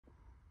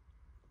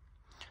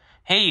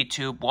Hey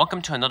YouTube,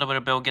 welcome to another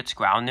Little Bill Gets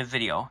Grounded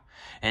video.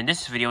 In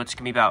this video, it's going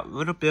to be about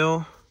Little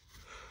Bill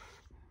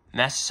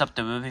messes up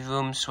the living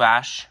room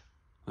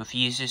 /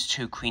 refuses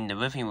to clean the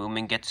living room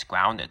and gets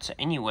grounded. So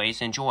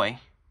anyways, enjoy.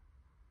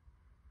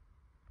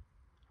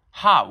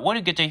 Ha, what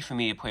a good day for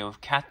me to play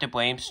with Cat the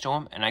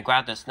Brainstorm, and I'm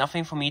glad there's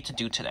nothing for me to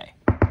do today.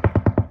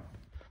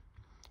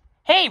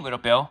 Hey Little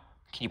Bill,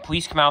 can you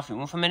please come out of your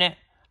room for a minute?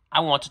 I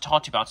want to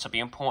talk to you about something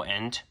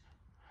important.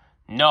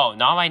 No,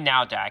 not right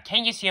now, Dad.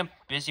 Can't you see I'm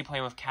busy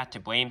playing with Cat the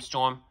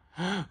Brainstorm?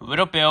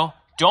 Little Bill,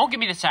 don't give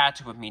me this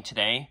attitude with me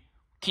today.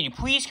 Can you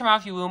please come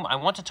out of your room? I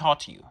want to talk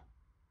to you.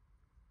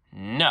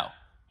 No.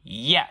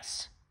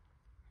 Yes.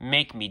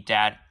 Make me,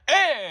 Dad.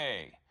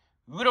 Hey!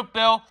 Little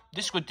Bill,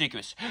 this is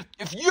ridiculous.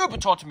 If you ever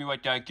talk to me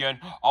like that again,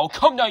 I'll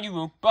come down your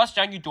room, bust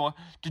down your door,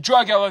 to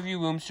drag out of your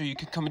room so you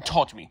can come and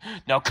talk to me.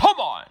 Now, come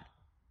on!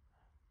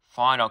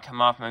 Fine, I'll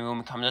come out of my room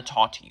and come to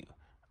talk to you.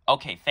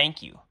 Okay,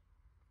 thank you.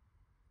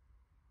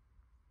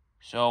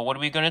 So, what are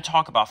we going to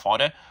talk about,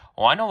 Father?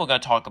 Well, I know we're going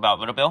to talk about,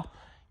 Little Bill.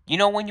 You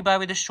know when you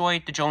badly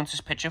destroyed the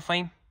Joneses' picture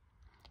frame?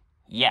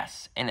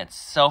 Yes, and it's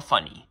so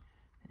funny.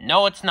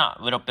 No, it's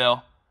not, Little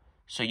Bill.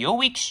 So your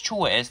week's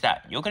chore is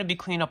that you're going to be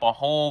cleaning up a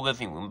whole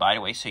living room, by the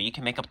way, so you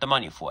can make up the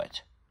money for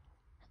it.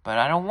 But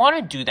I don't want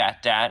to do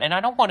that, Dad, and I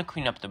don't want to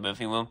clean up the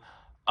living room.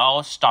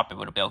 Oh, stop it,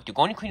 Little Bill. You're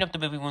going to clean up the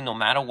living room no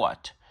matter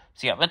what.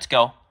 So yeah, let's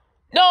go.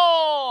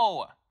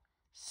 No!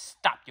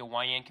 Stop your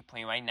whining and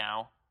complain right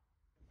now.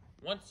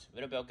 Once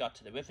Little Bill got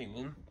to the living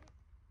room.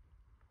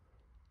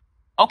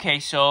 Okay,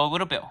 so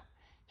Little Bill,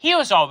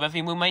 here's our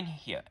living room right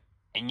here.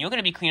 And you're going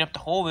to be cleaning up the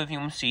whole living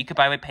room so you could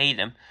probably pay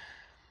them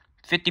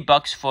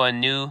 $50 for a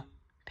new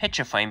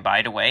picture frame,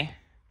 by the way.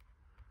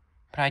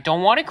 But I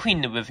don't want to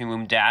clean the living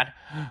room, Dad.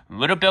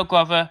 Little Bill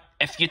Glover,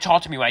 if you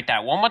talk to me like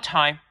that one more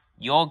time,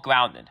 you're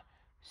grounded.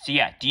 So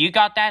yeah, do you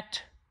got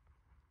that?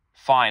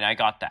 Fine, I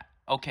got that.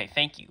 Okay,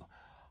 thank you.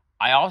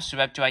 I also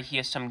have to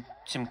hear some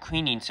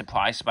cleaning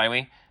supplies, by the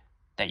way,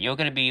 that you're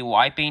going to be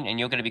wiping and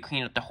you're going to be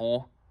cleaning up the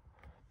whole,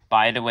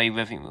 by the way,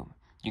 living room.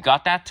 You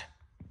got that?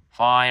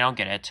 Fine, I'll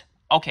get it.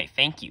 Okay,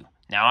 thank you.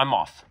 Now I'm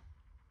off.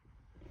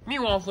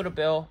 Meanwhile, Little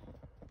Bill,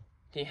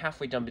 they're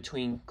halfway done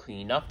between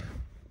cleaning up.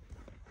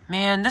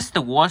 Man, this is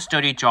the worst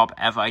dirty job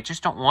ever. I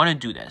just don't want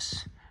to do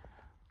this.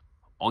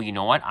 Oh, you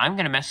know what? I'm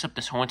going to mess up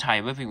this whole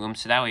entire living room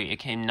so that way it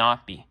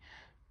cannot be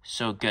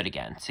so good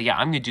again. So yeah,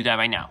 I'm going to do that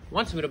right now.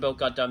 Once Little Bill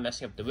got done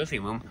messing up the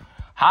living room,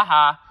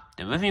 haha,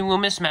 the living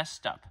room is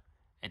messed up.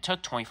 It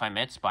took 25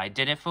 minutes, but I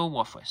did it for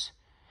worthless.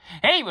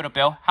 Hey, Little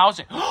Bill, how's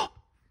it?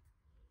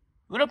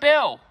 Little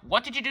Bill,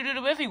 what did you do to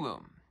the living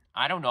room?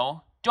 I don't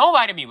know. Don't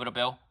lie to me, Little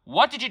Bill.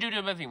 What did you do to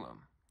the living room?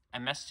 I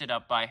messed it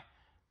up by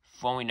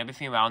throwing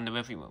everything around the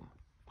living room.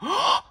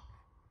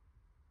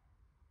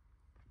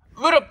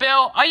 Little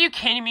Bill, are you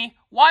kidding me?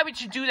 Why would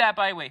you do that,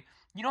 by the way?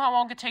 You know how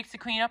long it takes to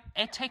clean up?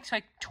 It takes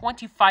like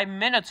 25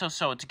 minutes or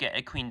so to get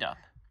it cleaned up.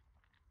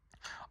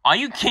 Are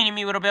you kidding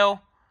me, Little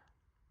Bill?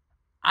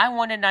 I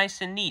want it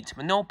nice and neat,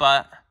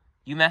 but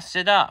you messed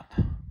it up.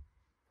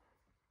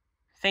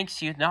 Thanks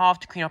to you, now I'll have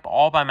to clean up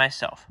all by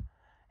myself.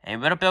 And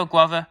Little Bill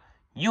Glover,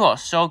 you are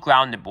so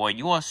grounded, boy.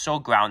 You are so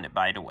grounded,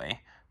 by the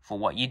way, for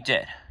what you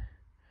did.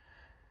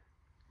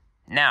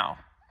 Now,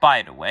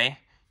 by the way,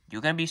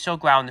 you're going to be so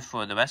grounded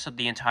for the rest of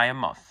the entire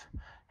month.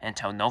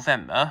 Until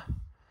November.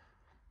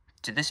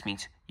 So this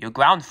means you're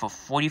grounded for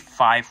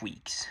 45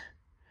 weeks.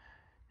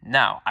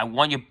 Now, I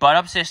want your butt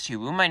upstairs to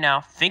your room right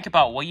now. Think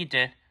about what you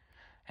did.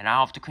 And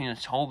I'll have to clean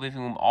this whole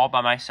living room all by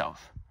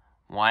myself.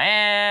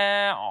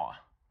 Wow.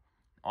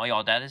 Oh,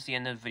 y'all, that is the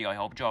end of the video. I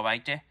hope you all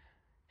liked it.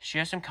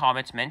 Share some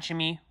comments, mention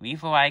me,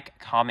 leave a like,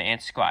 comment, and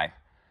subscribe.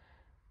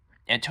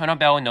 And turn on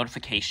bell and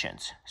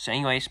notifications. So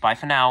anyways, bye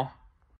for now.